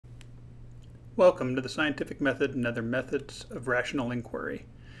Welcome to the scientific method and other methods of rational inquiry.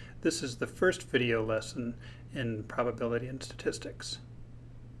 This is the first video lesson in probability and statistics.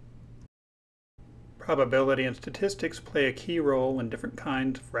 Probability and statistics play a key role in different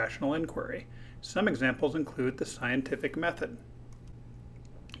kinds of rational inquiry. Some examples include the scientific method,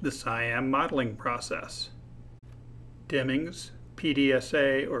 the SIAM modeling process, Deming's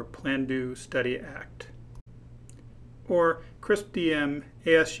PDSA or Plan, Do, Study, Act, or CRISP-DM,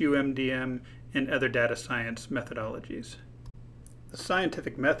 ASUM-DM, and other data science methodologies. The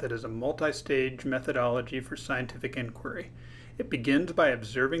scientific method is a multi-stage methodology for scientific inquiry. It begins by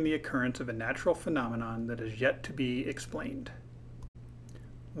observing the occurrence of a natural phenomenon that is yet to be explained.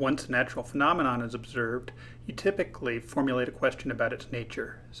 Once a natural phenomenon is observed, you typically formulate a question about its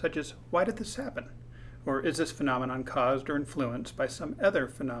nature, such as, why did this happen? Or is this phenomenon caused or influenced by some other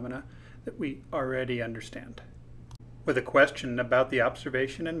phenomena that we already understand? With a question about the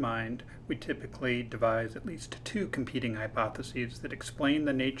observation in mind, we typically devise at least two competing hypotheses that explain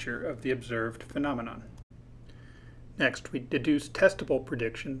the nature of the observed phenomenon. Next, we deduce testable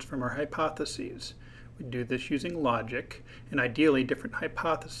predictions from our hypotheses. We do this using logic, and ideally different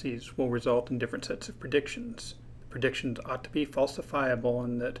hypotheses will result in different sets of predictions. The predictions ought to be falsifiable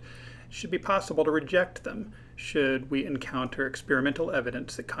and that it should be possible to reject them should we encounter experimental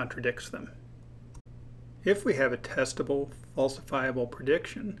evidence that contradicts them. If we have a testable, falsifiable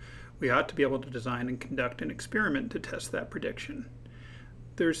prediction, we ought to be able to design and conduct an experiment to test that prediction.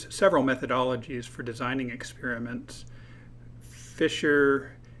 There's several methodologies for designing experiments.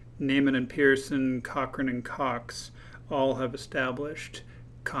 Fisher, Neyman and Pearson, Cochran and Cox all have established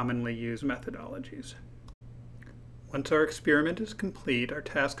commonly used methodologies. Once our experiment is complete, our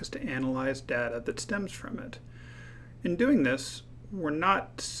task is to analyze data that stems from it. In doing this, we're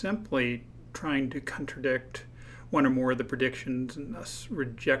not simply trying to contradict one or more of the predictions and thus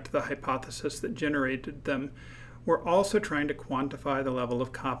reject the hypothesis that generated them. We're also trying to quantify the level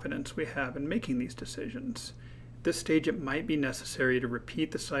of confidence we have in making these decisions. At this stage, it might be necessary to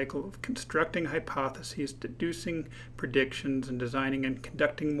repeat the cycle of constructing hypotheses, deducing predictions, and designing and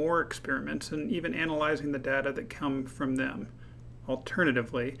conducting more experiments, and even analyzing the data that come from them.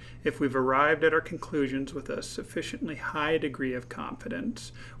 Alternatively, if we've arrived at our conclusions with a sufficiently high degree of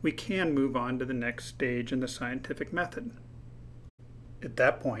confidence, we can move on to the next stage in the scientific method. At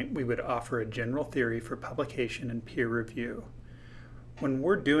that point, we would offer a general theory for publication and peer review. When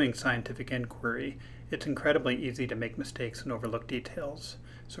we're doing scientific inquiry, it's incredibly easy to make mistakes and overlook details.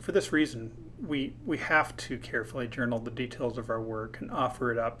 So for this reason, we have to carefully journal the details of our work and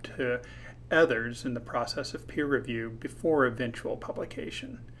offer it up to others in the process of peer review before eventual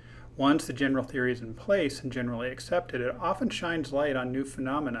publication. Once the general theory is in place and generally accepted, it often shines light on new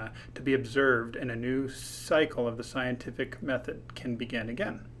phenomena to be observed, and a new cycle of the scientific method can begin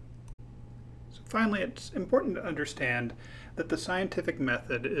again. So finally, it's important to understand that the scientific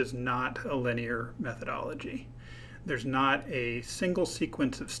method is not a linear methodology. There's not a single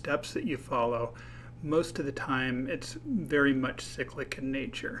sequence of steps that you follow. Most of the time, it's very much cyclic in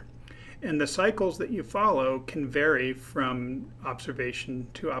nature. And the cycles that you follow can vary from observation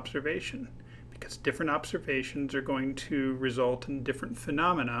to observation, because different observations are going to result in different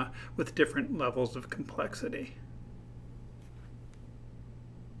phenomena with different levels of complexity.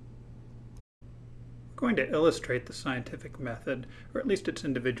 We're going to illustrate the scientific method, or at least its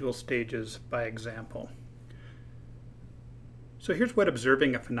individual stages, by example. So here's what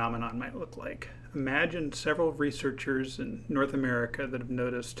observing a phenomenon might look like. Imagine several researchers in North America that have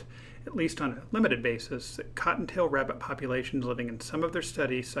noticed, at least on a limited basis, that cottontail rabbit populations living in some of their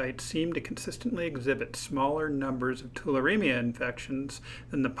study sites seem to consistently exhibit smaller numbers of tularemia infections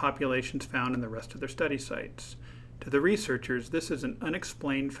than the populations found in the rest of their study sites. To the researchers, this is an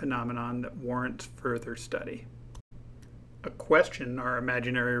unexplained phenomenon that warrants further study. A question our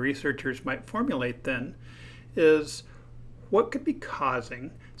imaginary researchers might formulate then is, what could be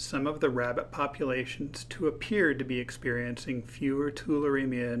causing some of the rabbit populations to appear to be experiencing fewer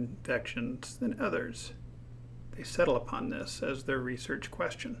tularemia infections than others? They settle upon this as their research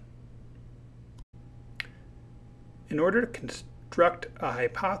question. In order to construct a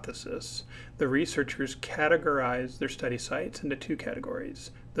hypothesis, the researchers categorize their study sites into two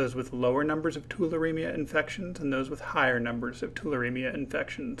categories: those with lower numbers of tularemia infections and those with higher numbers of tularemia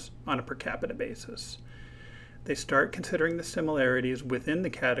infections on a per capita basis. They start considering the similarities within the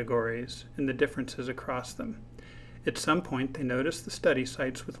categories and the differences across them. At some point, they notice the study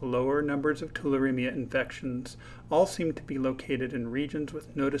sites with lower numbers of tularemia infections all seem to be located in regions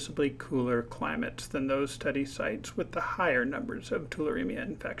with noticeably cooler climates than those study sites with the higher numbers of tularemia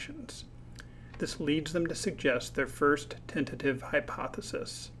infections. This leads them to suggest their first tentative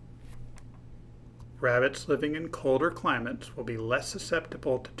hypothesis. rabbits living in colder climates will be less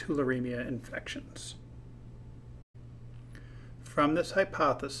susceptible to tularemia infections. From this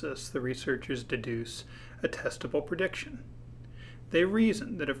hypothesis, the researchers deduce a testable prediction. They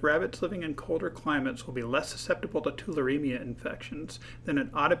reason that if rabbits living in colder climates will be less susceptible to tularemia infections, then it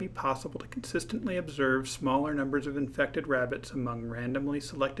ought to be possible to consistently observe smaller numbers of infected rabbits among randomly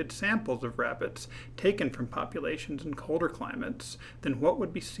selected samples of rabbits taken from populations in colder climates than what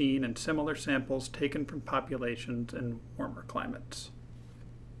would be seen in similar samples taken from populations in warmer climates.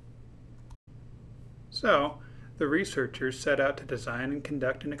 So, the researchers set out to design and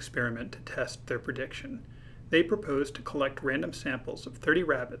conduct an experiment to test their prediction. They proposed to collect random samples of 30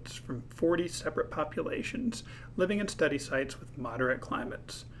 rabbits from 40 separate populations living in study sites with moderate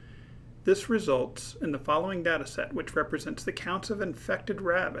climates. This results in the following data set, which represents the counts of infected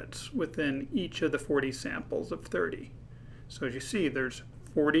rabbits within each of the 40 samples of 30. So as you see, there's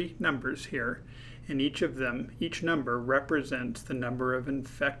 40 numbers here, and each number represents the number of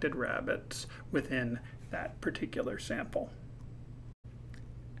infected rabbits within that particular sample.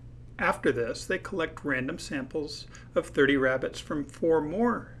 After this, they collect random samples of 30 rabbits from 4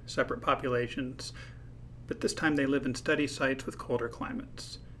 more separate populations, but this time they live in study sites with colder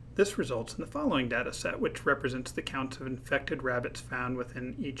climates. This results in the following data set, which represents the counts of infected rabbits found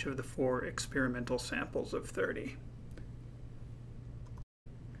within each of the 4 experimental samples of 30.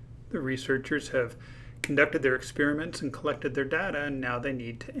 The researchers have conducted their experiments and collected their data, and now they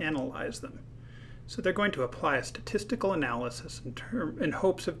need to analyze them. So they're going to apply a statistical analysis in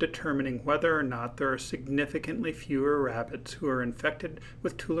hopes of determining whether or not there are significantly fewer rabbits who are infected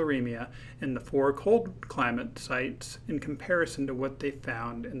with tularemia in the 4 cold climate sites in comparison to what they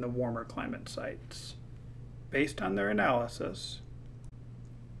found in the warmer climate sites. Based on their analysis,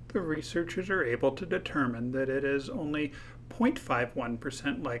 the researchers are able to determine that it is only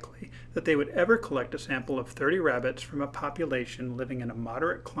 0.51% likely that they would ever collect a sample of 30 rabbits from a population living in a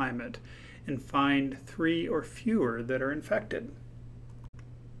moderate climate and find 3 or fewer that are infected.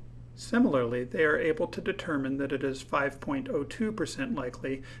 Similarly, they are able to determine that it is 5.02%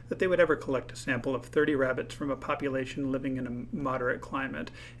 likely that they would ever collect a sample of 30 rabbits from a population living in a moderate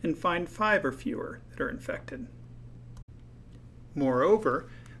climate and find 5 or fewer that are infected. Moreover,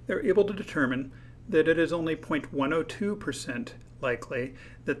 they're able to determine that it is only 0.102% likely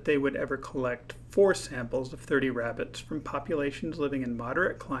that they would ever collect 4 samples of 30 rabbits from populations living in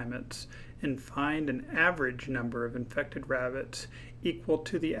moderate climates and find an average number of infected rabbits equal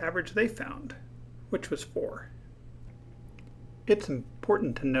to the average they found, which was 4. It's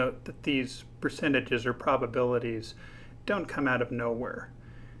important to note that these percentages or probabilities don't come out of nowhere.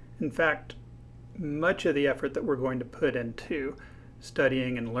 In fact, much of the effort that we're going to put into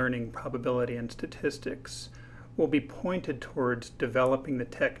studying and learning probability and statistics will be pointed towards developing the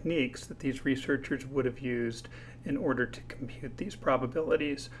techniques that these researchers would have used in order to compute these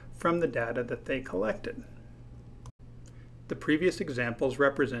probabilities from the data that they collected. The previous examples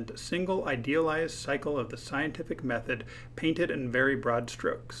represent a single idealized cycle of the scientific method painted in very broad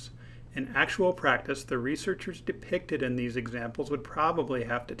strokes. In actual practice, the researchers depicted in these examples would probably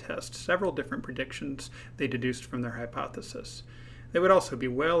have to test several different predictions they deduced from their hypothesis. They would also be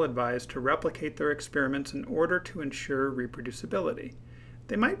well advised to replicate their experiments in order to ensure reproducibility.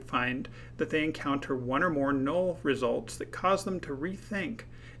 They might find that they encounter one or more null results that cause them to rethink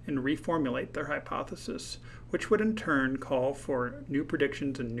and reformulate their hypothesis, which would in turn call for new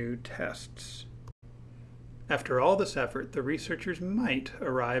predictions and new tests. After all this effort, the researchers might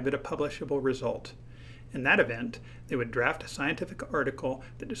arrive at a publishable result. In that event, they would draft a scientific article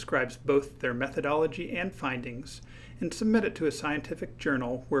that describes both their methodology and findings and submit it to a scientific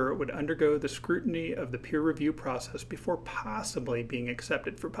journal where it would undergo the scrutiny of the peer review process before possibly being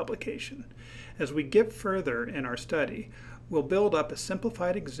accepted for publication. As we get further in our study, we'll build up a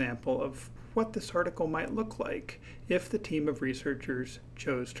simplified example of what this article might look like if the team of researchers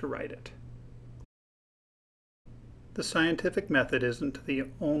chose to write it. The scientific method isn't the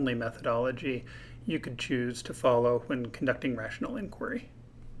only methodology you could choose to follow when conducting rational inquiry.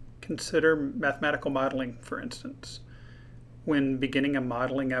 Consider mathematical modeling, for instance. When beginning a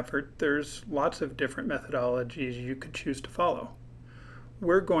modeling effort, there's lots of different methodologies you could choose to follow.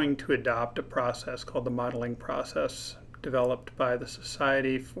 We're going to adopt a process called the modeling process, developed by the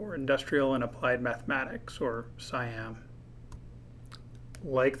Society for Industrial and Applied Mathematics, or SIAM.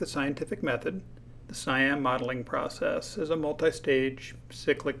 Like the scientific method, the SIAM modeling process is a multi-stage,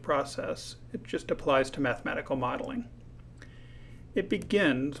 cyclic process. It just applies to mathematical modeling. It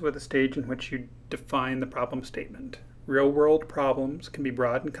begins with a stage in which you define the problem statement, Real-world problems can be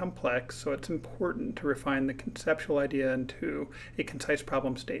broad and complex, so it's important to refine the conceptual idea into a concise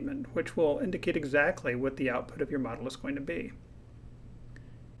problem statement, which will indicate exactly what the output of your model is going to be.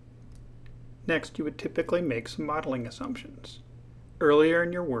 Next, you would typically make some modeling assumptions. Earlier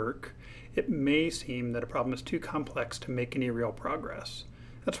in your work, it may seem that a problem is too complex to make any real progress.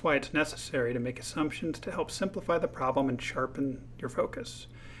 That's why it's necessary to make assumptions to help simplify the problem and sharpen your focus.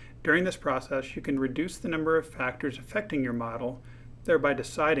 During this process, you can reduce the number of factors affecting your model, thereby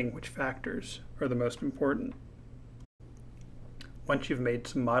deciding which factors are the most important. Once you've made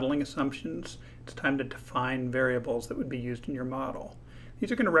some modeling assumptions, it's time to define variables that would be used in your model.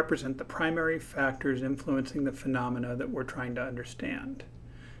 These are going to represent the primary factors influencing the phenomena that we're trying to understand.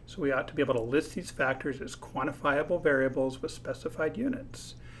 So we ought to be able to list these factors as quantifiable variables with specified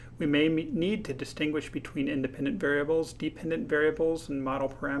units. We may need to distinguish between independent variables, dependent variables, and model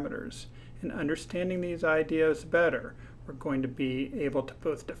parameters. In understanding these ideas better, we're going to be able to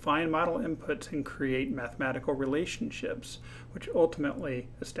both define model inputs and create mathematical relationships, which ultimately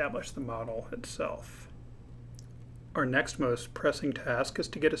establish the model itself. Our next most pressing task is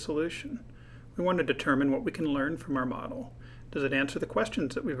to get a solution. We want to determine what we can learn from our model. Does it answer the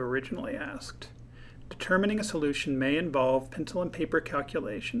questions that we've originally asked? Determining a solution may involve pencil and paper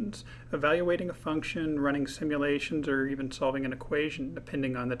calculations, evaluating a function, running simulations, or even solving an equation,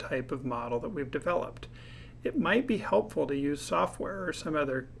 depending on the type of model that we've developed. It might be helpful to use software or some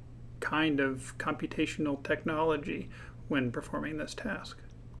other kind of computational technology when performing this task.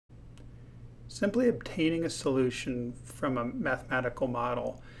 Simply obtaining a solution from a mathematical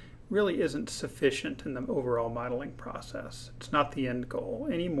model really isn't sufficient in the overall modeling process. It's not the end goal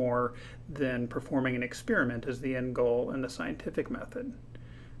any more than performing an experiment is the end goal in the scientific method.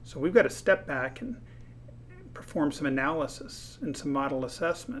 So we've got to step back and perform some analysis and some model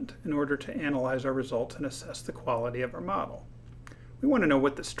assessment in order to analyze our results and assess the quality of our model. We want to know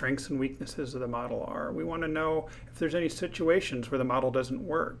what the strengths and weaknesses of the model are. We want to know if there's any situations where the model doesn't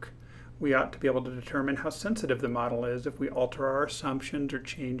work. We ought to be able to determine how sensitive the model is if we alter our assumptions or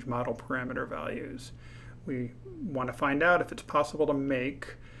change model parameter values. We want to find out if it's possible to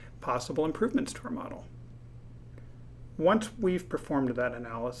make possible improvements to our model. Once we've performed that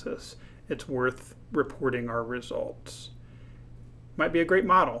analysis, it's worth reporting our results. It might be a great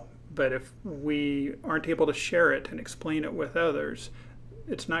model, but if we aren't able to share it and explain it with others,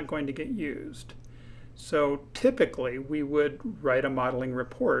 it's not going to get used. So typically, we would write a modeling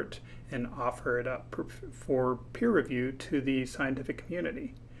report and offer it up for peer review to the scientific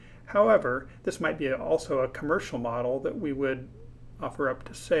community. However, this might be also a commercial model that we would offer up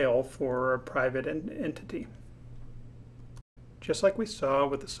to sale for a private entity. Just like we saw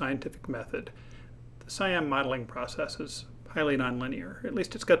with the scientific method, the SIAM modeling process is highly nonlinear. At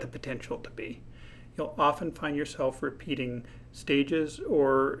least it's got the potential to be. You'll often find yourself repeating stages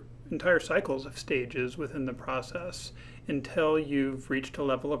or entire cycles of stages within the process until you've reached a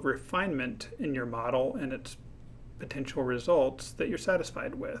level of refinement in your model and its potential results that you're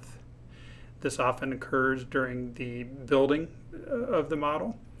satisfied with. This often occurs during the building of the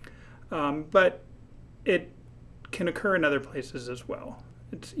model, but it can occur in other places as well.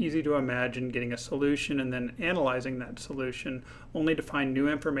 It's easy to imagine getting a solution and then analyzing that solution only to find new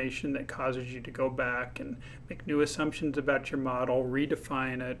information that causes you to go back and make new assumptions about your model,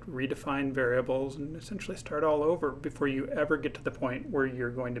 redefine it, redefine variables, and essentially start all over before you ever get to the point where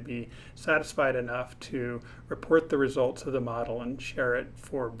you're going to be satisfied enough to report the results of the model and share it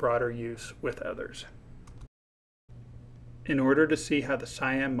for broader use with others. In order to see how the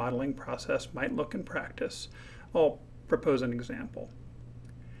SIAM modeling process might look in practice, I'll propose an example.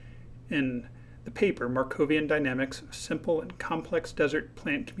 In the paper, Markovian Dynamics of Simple and Complex Desert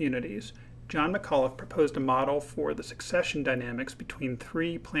Plant Communities, John McAuliffe proposed a model for the succession dynamics between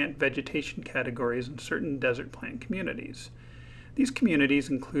three plant vegetation categories in certain desert plant communities. These communities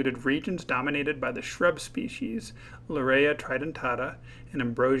included regions dominated by the shrub species Laurea tridentata and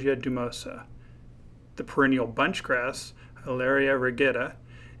Ambrosia dumosa, the perennial bunchgrass Hilaria rigida,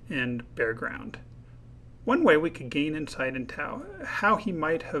 and bare ground. One way we could gain insight into how he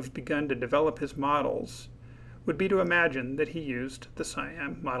might have begun to develop his models would be to imagine that he used the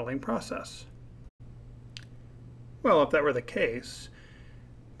SIAM modeling process. Well, if that were the case,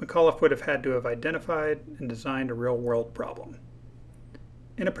 McAuliffe would have had to have identified and designed a real-world problem.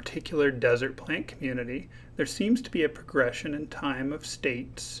 In a particular desert plant community, there seems to be a progression in time of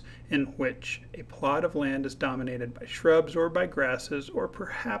states in which a plot of land is dominated by shrubs or by grasses or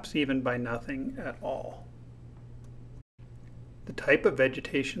perhaps even by nothing at all. The type of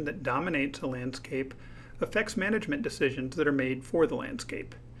vegetation that dominates a landscape affects management decisions that are made for the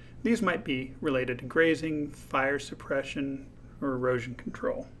landscape. These might be related to grazing, fire suppression, or erosion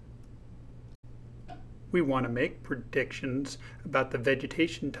control. We want to make predictions about the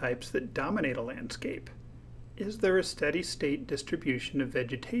vegetation types that dominate a landscape. Is there a steady state distribution of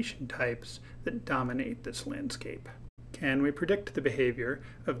vegetation types that dominate this landscape? Can we predict the behavior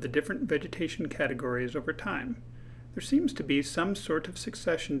of the different vegetation categories over time? There seems to be some sort of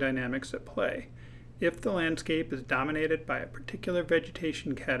succession dynamics at play. If the landscape is dominated by a particular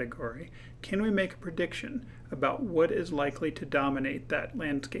vegetation category, can we make a prediction about what is likely to dominate that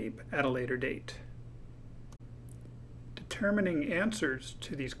landscape at a later date? Determining answers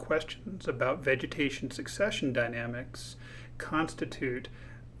to these questions about vegetation succession dynamics constitute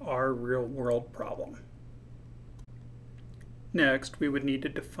our real-world problem. Next, we would need to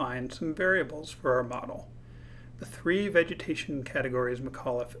define some variables for our model. The three vegetation categories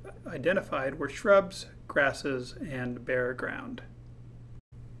McAuliffe identified were shrubs, grasses, and bare ground.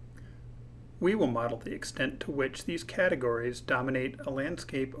 We will model the extent to which these categories dominate a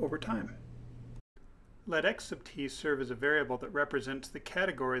landscape over time. Let x sub t serve as a variable that represents the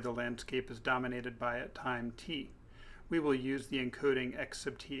category the landscape is dominated by at time t. We will use the encoding x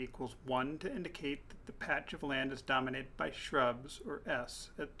sub t equals 1 to indicate that the patch of land is dominated by shrubs, or s,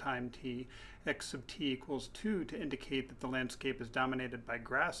 at time t, x sub t equals 2 to indicate that the landscape is dominated by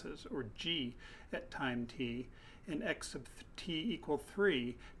grasses, or g, at time t, and x sub t equal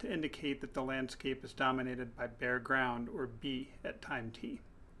 3 to indicate that the landscape is dominated by bare ground, or b, at time t.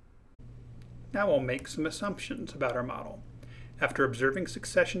 Now we'll make some assumptions about our model. After observing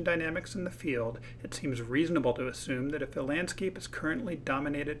succession dynamics in the field, it seems reasonable to assume that if a landscape is currently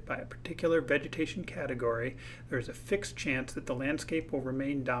dominated by a particular vegetation category, there is a fixed chance that the landscape will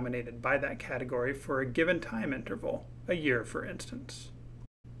remain dominated by that category for a given time interval, a year for instance.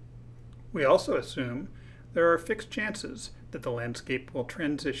 We also assume there are fixed chances that the landscape will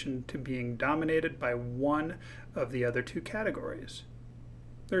transition to being dominated by one of the other two categories.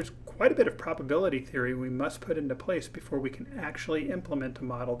 There's quite a bit of probability theory we must put into place before we can actually implement a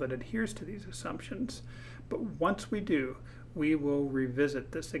model that adheres to these assumptions. But once we do, we will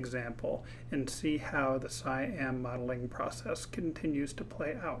revisit this example and see how the SIAM modeling process continues to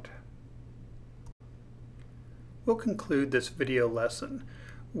play out. We'll conclude this video lesson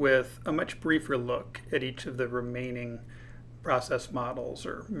with a much briefer look at each of the remaining process models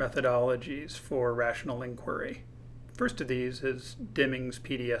or methodologies for rational inquiry. First of these is Deming's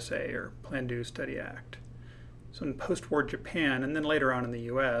PDSA, or Plan, Do, Study, Act. So in post-war Japan, and then later on in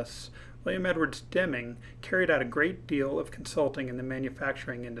the US, William Edwards Deming carried out a great deal of consulting in the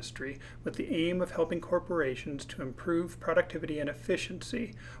manufacturing industry with the aim of helping corporations to improve productivity and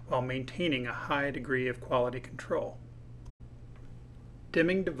efficiency while maintaining a high degree of quality control.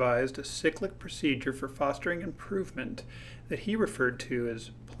 Deming devised a cyclic procedure for fostering improvement that he referred to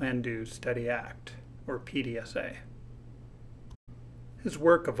as Plan, Do, Study, Act, or PDSA. His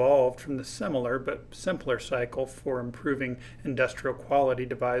work evolved from the similar but simpler cycle for improving industrial quality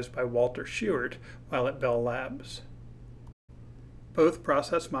devised by Walter Shewhart while at Bell Labs. Both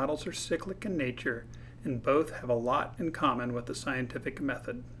process models are cyclic in nature, and both have a lot in common with the scientific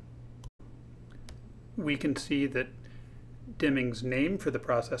method. We can see that Deming's name for the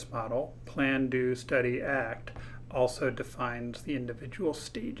process model, Plan, Do, Study, Act, also defines the individual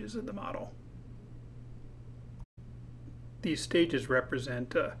stages of the model. These stages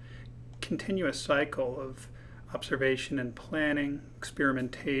represent a continuous cycle of observation and planning,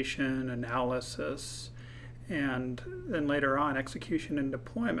 experimentation, analysis, and then later on execution and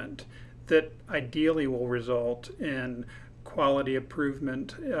deployment that ideally will result in quality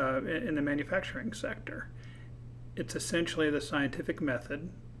improvement in the manufacturing sector. It's essentially the scientific method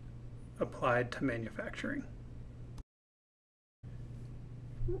applied to manufacturing.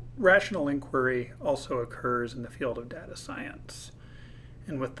 Rational inquiry also occurs in the field of data science.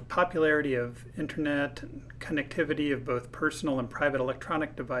 And with the popularity of internet and connectivity of both personal and private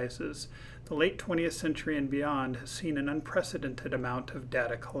electronic devices, the late 20th century and beyond has seen an unprecedented amount of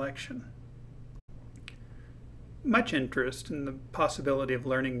data collection. Much interest in the possibility of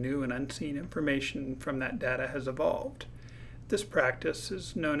learning new and unseen information from that data has evolved. This practice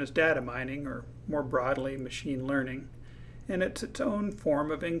is known as data mining, or more broadly, machine learning, and it's its own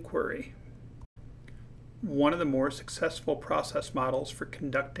form of inquiry. One of the more successful process models for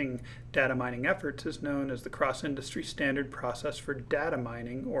conducting data mining efforts is known as the Cross-Industry Standard Process for Data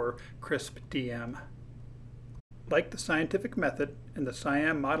Mining, or CRISP-DM. Like the scientific method and the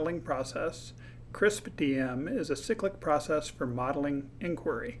SIAM modeling process, CRISP-DM is a cyclic process for modeling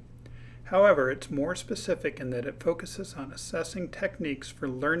inquiry. However, it's more specific in that it focuses on assessing techniques for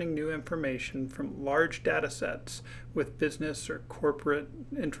learning new information from large data sets with business or corporate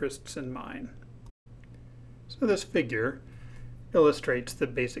interests in mind. So this figure illustrates the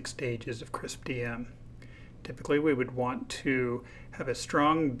basic stages of CRISP-DM. Typically, we would want to have a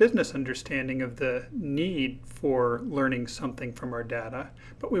strong business understanding of the need for learning something from our data,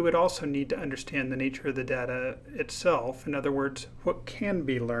 but we would also need to understand the nature of the data itself. In other words, what can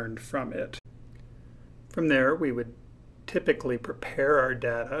be learned from it. From there, we would typically prepare our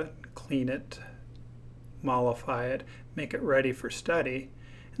data, clean it, mollify it, make it ready for study,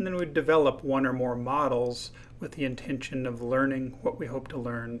 and then we'd develop one or more models with the intention of learning what we hope to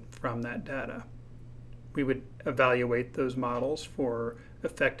learn from that data. We would evaluate those models for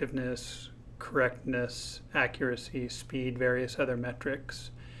effectiveness, correctness, accuracy, speed, various other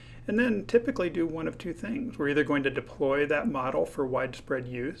metrics, and then typically do one of two things. We're either going to deploy that model for widespread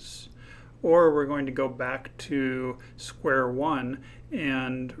use, or we're going to go back to square one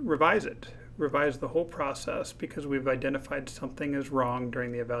and revise it. Revise the whole process because we've identified something is wrong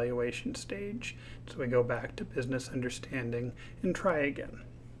during the evaluation stage. So we go back to business understanding and try again.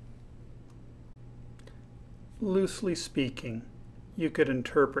 Loosely speaking, you could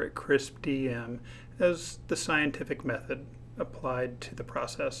interpret CRISP-DM as the scientific method applied to the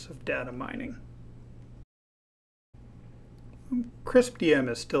process of data mining. CRISP-DM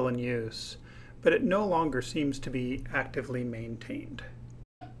is still in use, but it no longer seems to be actively maintained.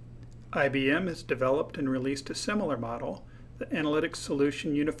 IBM has developed and released a similar model, the Analytics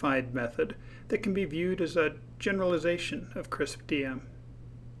Solution Unified Method, that can be viewed as a generalization of CRISP-DM.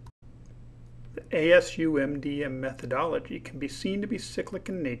 The ASUM-DM methodology can be seen to be cyclic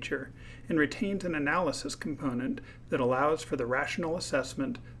in nature and retains an analysis component that allows for the rational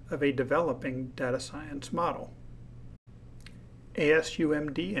assessment of a developing data science model.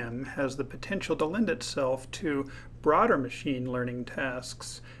 ASUM-DM has the potential to lend itself to broader machine learning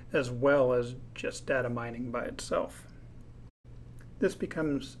tasks as well as just data mining by itself. This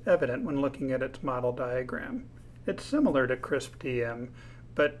becomes evident when looking at its model diagram. It's similar to CRISP-DM,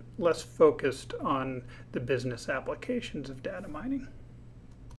 but less focused on the business applications of data mining.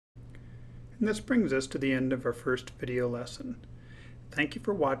 And this brings us to the end of our first video lesson. Thank you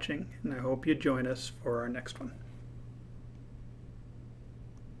for watching, and I hope you join us for our next one.